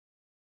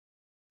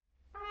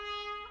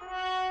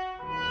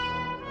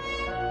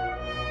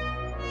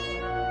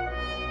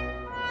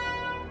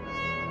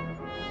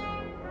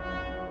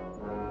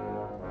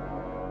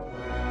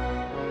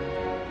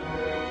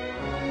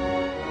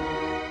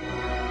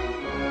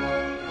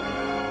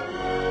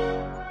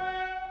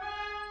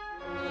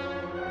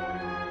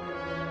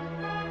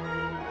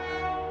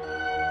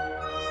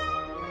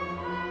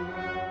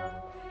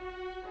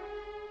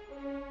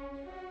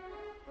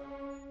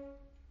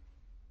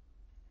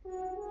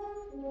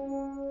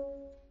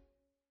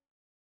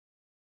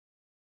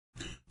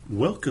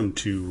Welcome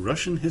to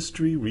Russian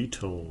History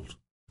Retold,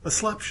 a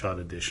slapshot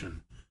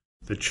edition,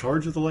 the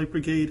Charge of the Light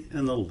Brigade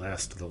and the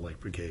Last of the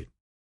Light Brigade.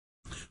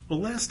 Well,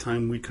 last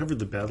time we covered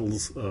the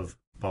battles of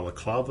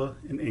Balaclava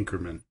and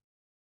Inkerman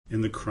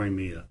in the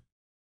Crimea.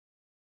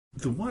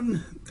 The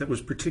one that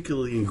was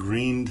particularly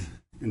ingrained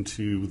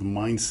into the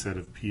mindset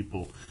of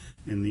people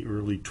in the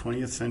early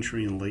 20th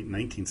century and late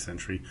 19th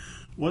century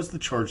was the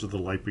Charge of the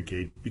Light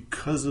Brigade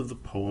because of the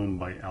poem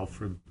by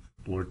Alfred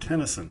Lord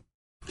Tennyson.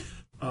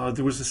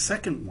 There was a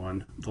second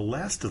one, The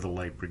Last of the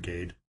Light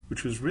Brigade,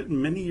 which was written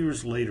many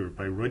years later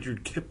by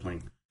Rudyard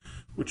Kipling,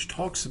 which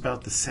talks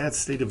about the sad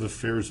state of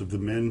affairs of the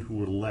men who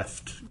were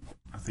left,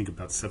 I think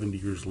about 70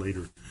 years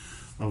later,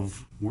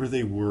 of where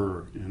they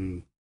were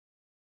in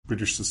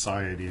British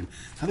society and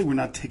how they were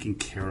not taken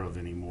care of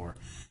anymore.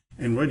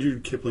 And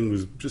Rudyard Kipling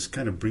was just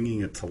kind of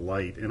bringing it to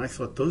light. And I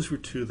thought those were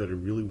two that I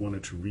really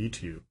wanted to read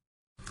to you.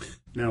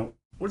 Now,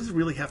 what does it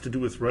really have to do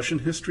with Russian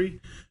history?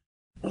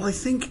 Well, I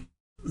think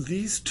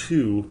these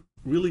two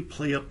really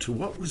play up to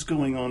what was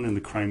going on in the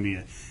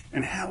Crimea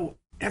and how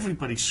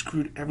everybody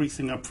screwed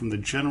everything up from the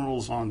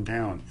generals on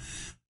down.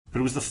 But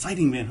it was the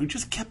fighting man who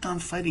just kept on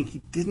fighting.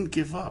 He didn't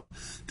give up,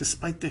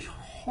 despite the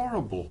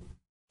horrible,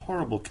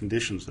 horrible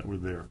conditions that were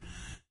there.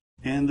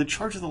 And the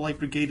Charge of the Light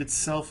Brigade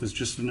itself is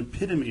just an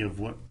epitome of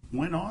what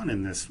went on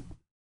in this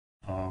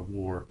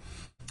war,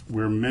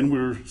 where men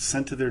were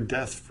sent to their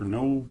death for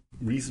no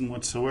reason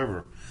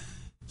whatsoever.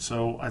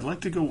 So I'd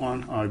like to go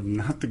on. I'm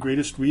not the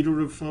greatest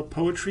reader of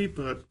poetry,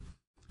 but,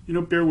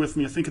 bear with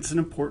me. I think it's an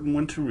important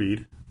one to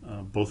read,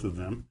 both of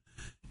them.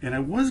 And I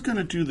was going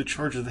to do the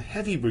Charge of the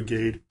Heavy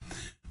Brigade,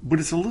 but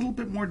it's a little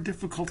bit more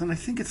difficult, and I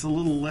think it's a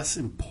little less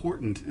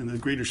important in the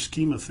greater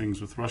scheme of things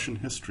with Russian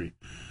history.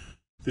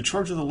 The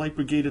Charge of the Light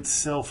Brigade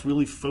itself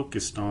really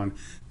focused on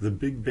the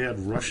big bad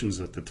Russians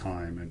at the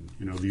time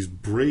and, these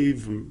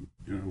brave,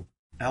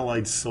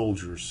 Allied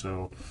soldiers.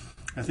 So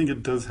I think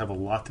it does have a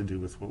lot to do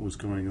with what was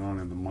going on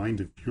in the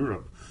mind of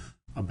Europe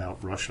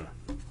about Russia.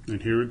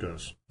 And here it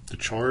goes. The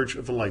Charge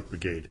of the Light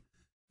Brigade,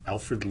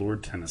 Alfred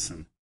Lord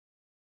Tennyson.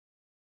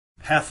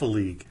 Half a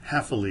league,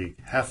 half a league,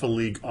 half a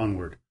league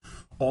onward.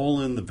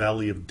 All in the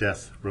valley of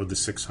death rode the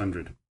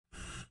 600.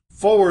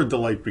 Forward, the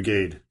Light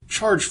Brigade!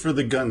 Charge for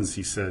the guns,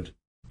 he said.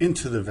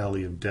 Into the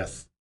valley of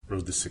death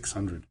rode the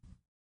 600.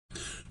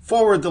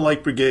 Forward, the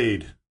Light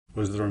Brigade!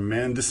 Was there a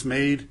man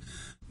dismayed?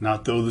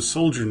 Not though the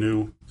soldier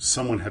knew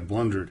someone had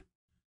blundered.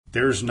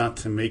 Theirs not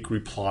to make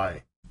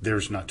reply,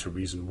 theirs not to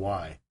reason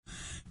why.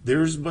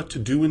 Theirs but to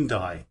do and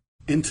die.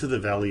 Into the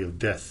valley of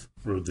death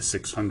rode the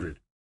 600.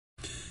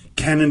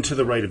 Cannon to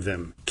the right of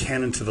them,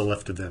 cannon to the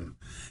left of them,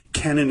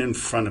 cannon in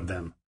front of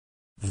them,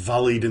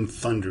 volleyed and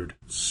thundered,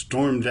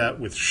 stormed at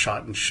with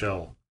shot and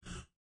shell.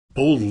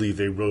 Boldly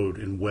they rode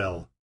and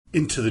well,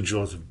 into the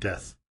jaws of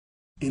death,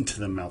 into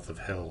the mouth of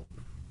hell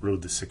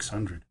rode the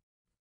 600.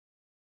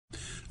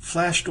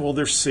 Flashed all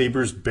their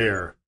sabres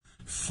bare,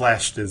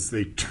 flashed as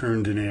they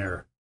turned in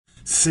air,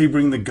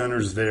 sabring the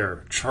gunners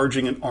there,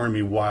 charging an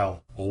army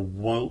while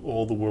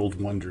all the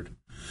world wondered.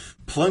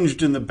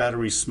 Plunged in the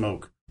battery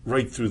smoke,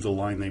 right through the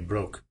line they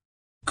broke.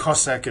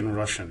 Cossack and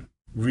Russian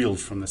reeled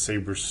from the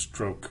sabre's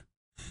stroke,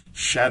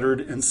 shattered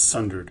and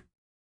sundered.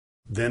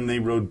 Then they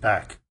rode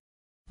back,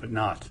 but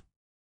not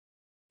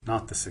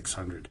the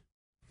 600.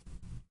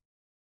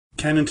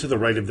 Cannon to the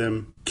right of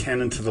them,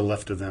 cannon to the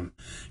left of them,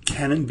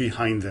 cannon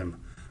behind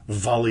them,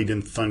 volleyed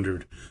and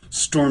thundered,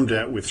 stormed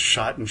at with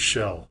shot and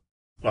shell,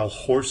 while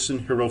horse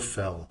and hero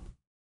fell.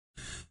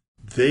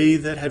 They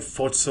that had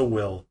fought so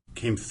well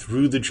came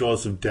through the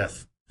jaws of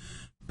death,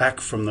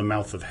 back from the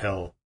mouth of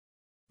hell,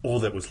 all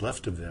that was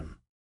left of them,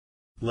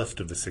 left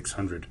of the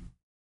 600.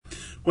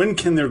 When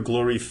can their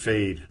glory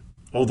fade?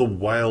 Oh, the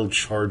wild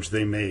charge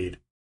they made!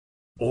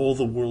 All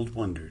the world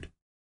wondered.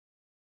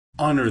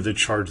 Honor the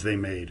charge they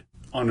made,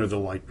 honor the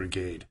Light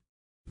Brigade,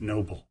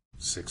 noble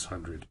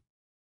 600.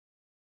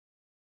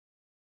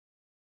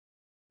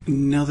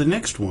 Now the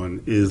next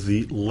one is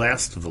the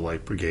Last of the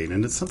Light Brigade,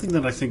 and it's something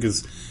that I think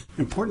is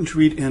important to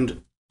read,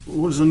 and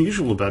what was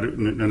unusual about it,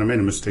 and I made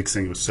a mistake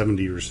saying it was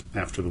 70 years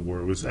after the war,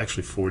 it was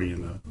actually 40,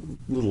 and a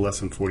little less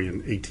than 40 in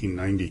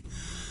 1890.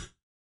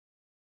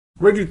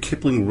 Rudyard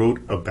Kipling wrote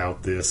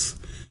about this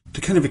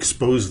to kind of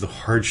expose the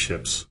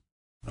hardships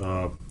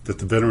that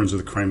the veterans of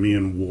the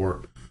Crimean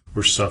War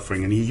were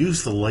suffering, and he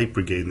used the Light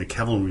Brigade and the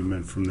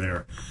cavalrymen from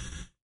there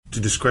to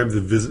describe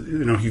the visit.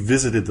 He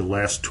visited the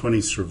last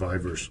 20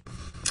 survivors.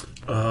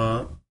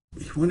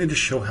 He wanted to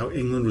show how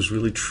England was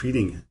really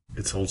treating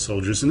its old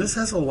soldiers, and this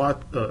has a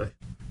lot,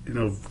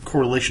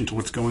 correlation to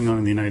what's going on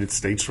in the United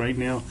States right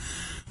now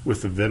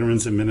with the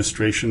Veterans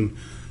Administration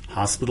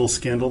hospital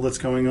scandal that's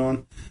going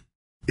on.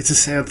 It's a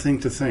sad thing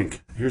to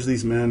think. Here's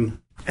these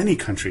men, any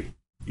country,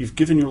 you've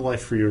given your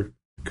life for your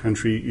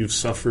country, you've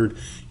suffered,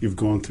 you've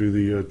gone through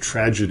the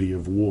tragedy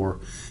of war,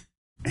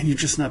 and you're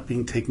just not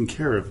being taken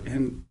care of.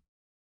 And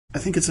I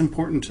think it's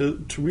important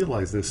to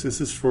realize this. This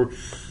is for,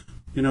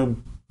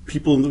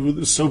 people in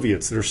the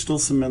Soviets. There are still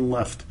some men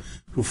left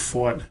who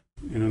fought,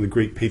 the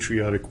Great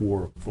Patriotic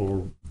War,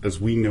 or as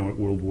we know it,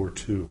 World War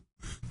II.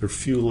 There are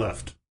few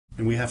left.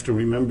 And we have to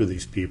remember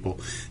these people.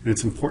 And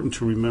it's important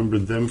to remember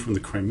them from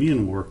the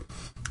Crimean War,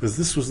 as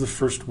this was the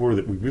first war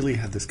that we really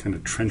had this kind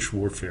of trench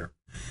warfare.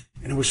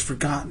 And it was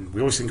forgotten.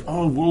 We always think,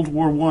 oh, World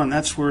War I,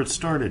 that's where it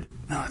started.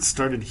 No, it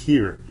started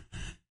here.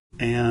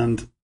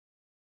 And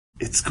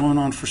it's gone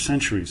on for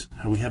centuries,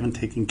 how we haven't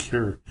taken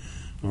care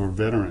of our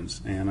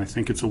veterans. And I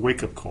think it's a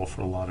wake-up call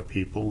for a lot of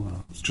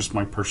people. It's just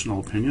my personal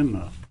opinion.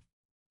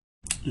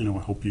 I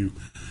hope you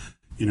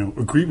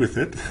agree with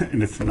it.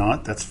 And if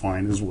not, that's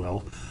fine as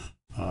well.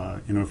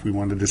 If we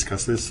want to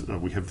discuss this,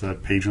 we have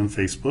that page on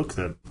Facebook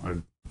that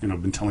I've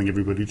been telling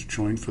everybody to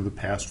join for the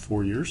past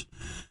 4 years.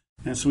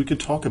 And so we could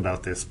talk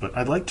about this. But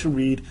I'd like to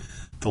read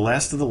The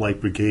Last of the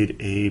Light Brigade,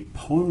 a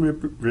poem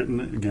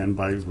written again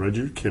by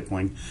Rudyard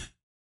Kipling.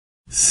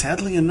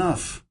 Sadly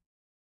enough,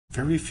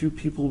 very few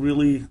people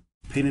really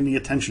paid any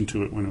attention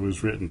to it when it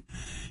was written.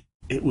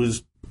 It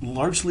was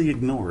largely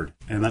ignored,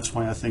 and that's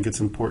why I think it's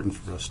important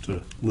for us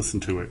to listen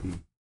to it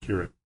and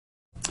hear it.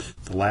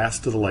 The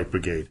Last of the Light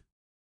Brigade.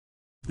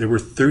 There were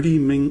 30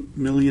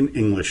 million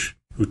English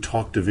who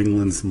talked of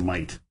England's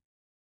might.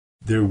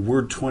 There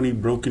were 20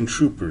 broken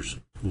troopers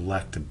who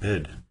lacked a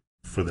bed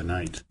for the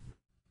night.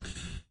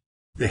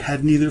 They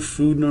had neither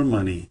food nor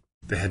money,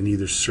 they had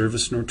neither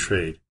service nor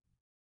trade.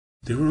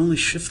 They were only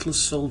shiftless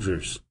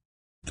soldiers,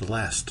 the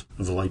last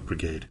of the Light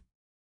Brigade.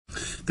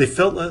 They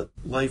felt that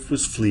life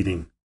was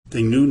fleeting,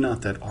 they knew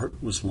not that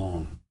art was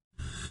long,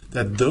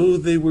 that though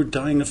they were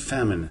dying of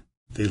famine,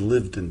 they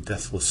lived in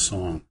deathless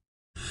song.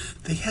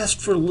 They asked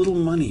for a little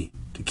money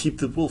to keep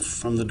the wolf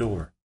from the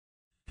door,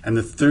 and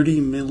the 30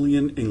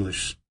 million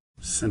English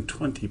sent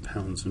 20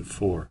 pounds and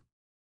 4.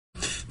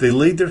 They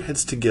laid their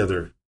heads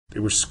together, they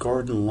were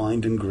scarred and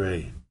lined in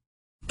gray.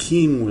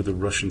 Keen were the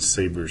Russian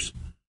sabres,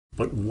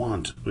 but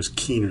want was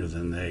keener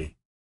than they.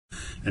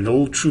 An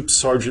old troop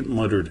sergeant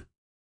muttered,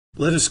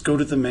 "Let us go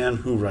to the man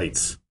who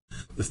writes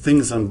the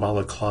things on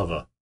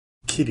balaclava,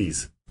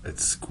 kiddies at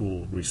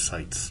school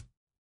recites."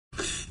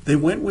 They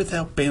went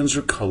without bands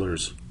or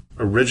colors,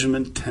 a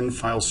regiment 10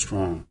 files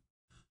strong,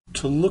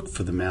 to look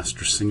for the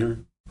master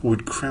singer who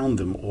would crown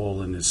them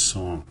all in his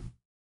song.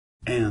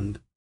 And,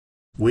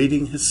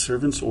 waiting his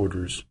servant's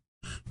orders,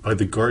 by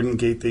the garden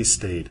gate they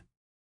stayed,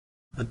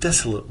 a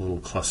desolate little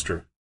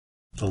cluster,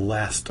 the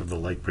last of the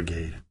Light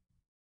Brigade.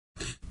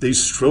 They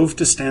strove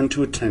to stand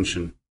to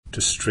attention,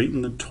 to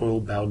straighten the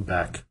toil-bowed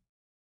back.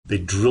 They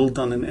drilled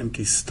on an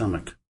empty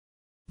stomach.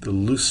 The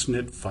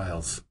loose-knit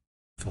files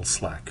fell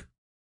slack.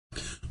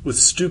 With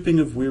stooping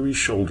of weary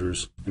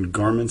shoulders and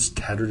garments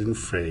tattered and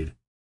frayed,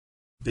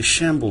 they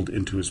shambled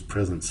into his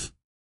presence,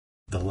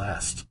 the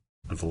last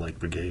of the Light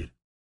Brigade.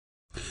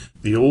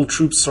 The old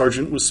troop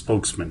sergeant was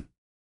spokesman,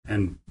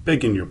 and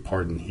begging your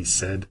pardon, he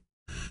said,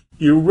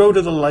 "You wrote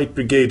of the Light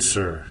Brigade,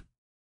 sir.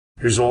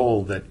 Here's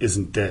all that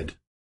isn't dead.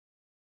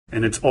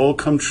 And it's all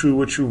come true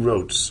what you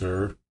wrote,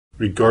 sir,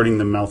 regarding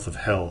the mouth of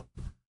hell.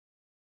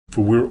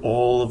 For we're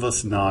all of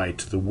us nigh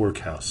to the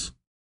workhouse,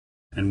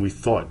 and we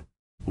thought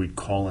we'd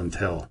call and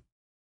tell.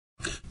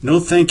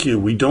 No, thank you,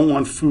 we don't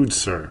want food,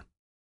 sir.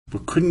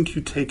 But couldn't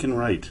you take and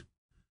write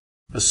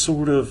a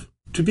sort of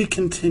to be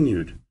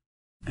continued,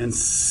 and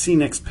see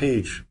next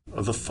page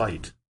of the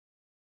fight?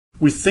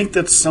 We think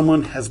that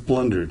someone has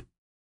blundered,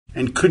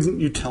 and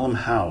couldn't you tell him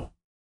how?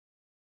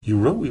 You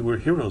wrote we were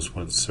heroes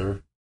once,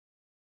 sir.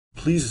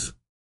 Please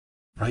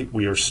write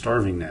we are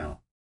starving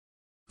now."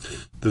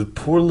 The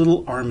poor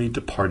little army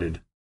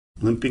departed,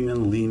 limping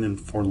and lean and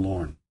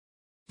forlorn,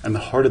 and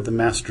the heart of the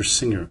master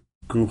singer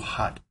grew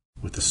hot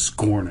with the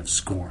scorn of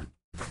scorn.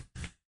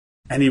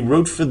 And he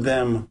wrote for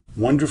them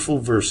wonderful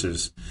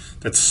verses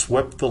that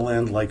swept the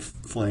land like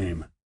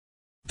flame,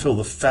 till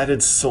the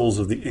fatted souls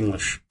of the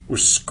English were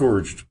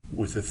scourged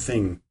with a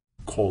thing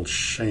called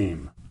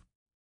shame.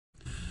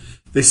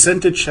 They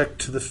sent a check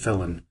to the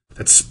felon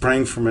that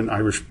sprang from an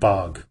Irish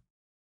bog.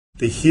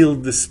 They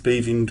healed the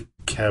spavined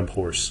cab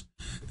horse.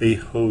 They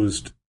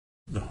hosed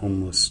the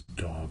homeless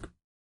dog.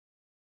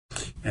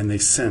 And they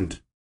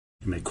sent,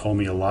 you may call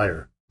me a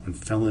liar, when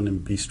felon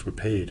and beast were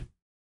paid,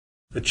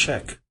 a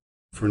check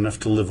for enough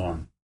to live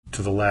on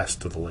to the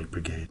last of the Light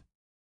Brigade.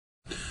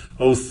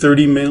 Oh,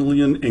 30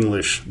 million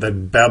English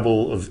that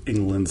babble of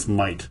England's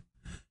might.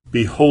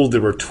 Behold,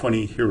 there are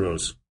 20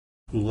 heroes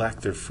who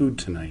lack their food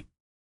tonight.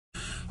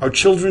 Our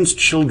children's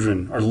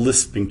children are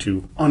lisping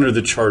to honor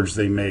the charge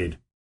they made.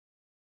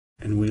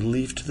 And we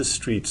leave to the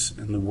streets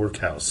and the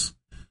workhouse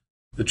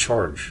the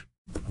charge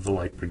of the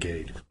Light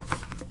Brigade.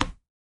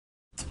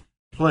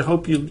 Well, I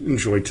hope you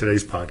enjoyed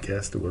today's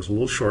podcast. It was a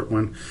little short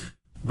one,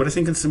 but I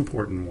think it's an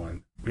important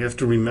one. We have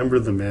to remember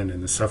the men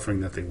and the suffering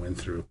that they went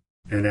through,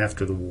 and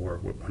after the war,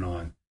 what went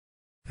on.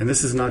 And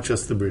this is not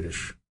just the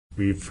British.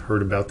 We've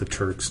heard about the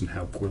Turks and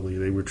how poorly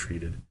they were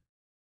treated.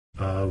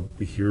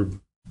 We hear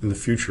in the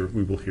future,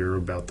 we will hear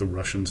about the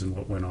Russians and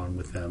what went on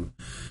with them,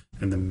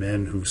 and the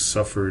men who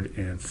suffered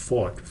and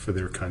fought for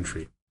their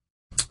country.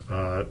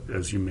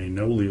 As you may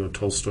know, Leo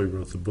Tolstoy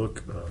wrote the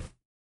book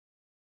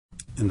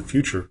in the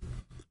future,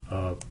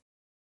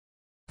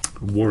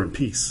 War and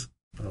Peace,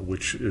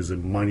 which is a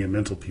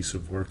monumental piece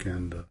of work,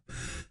 and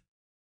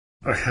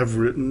I have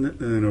read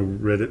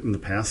it in the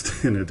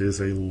past, and it is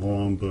a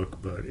long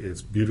book, but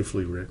it's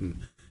beautifully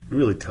written. It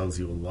really tells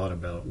you a lot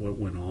about what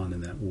went on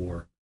in that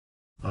war.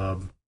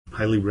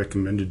 Highly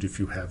recommended if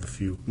you have a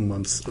few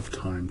months of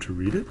time to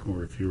read it,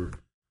 or if you're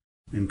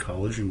in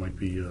college, you might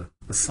be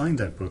assigned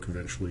that book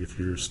eventually if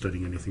you're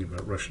studying anything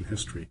about Russian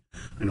history.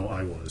 I know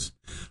I was.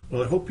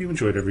 Well, I hope you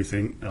enjoyed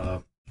everything.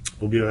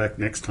 We'll be back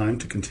next time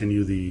to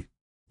continue the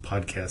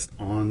podcast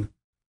on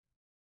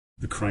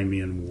the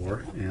Crimean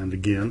War. And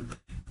again,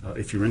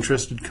 if you're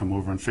interested, come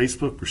over on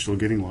Facebook. We're still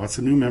getting lots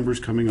of new members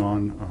coming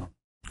on.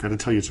 Got to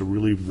tell you, it's a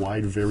really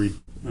wide, varied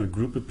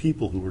group of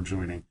people who are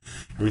joining.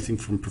 Everything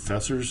from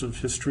professors of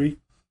history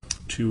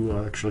to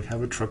actually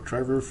have a truck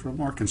driver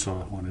from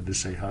Arkansas wanted to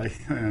say hi,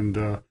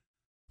 and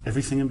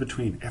everything in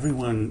between.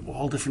 Everyone,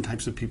 all different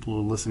types of people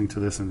are listening to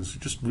this, and it's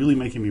just really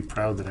making me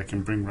proud that I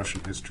can bring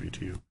Russian history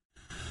to you.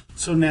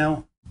 So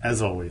now,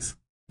 as always,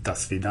 до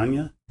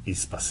свидания и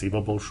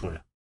спасибо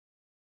большое.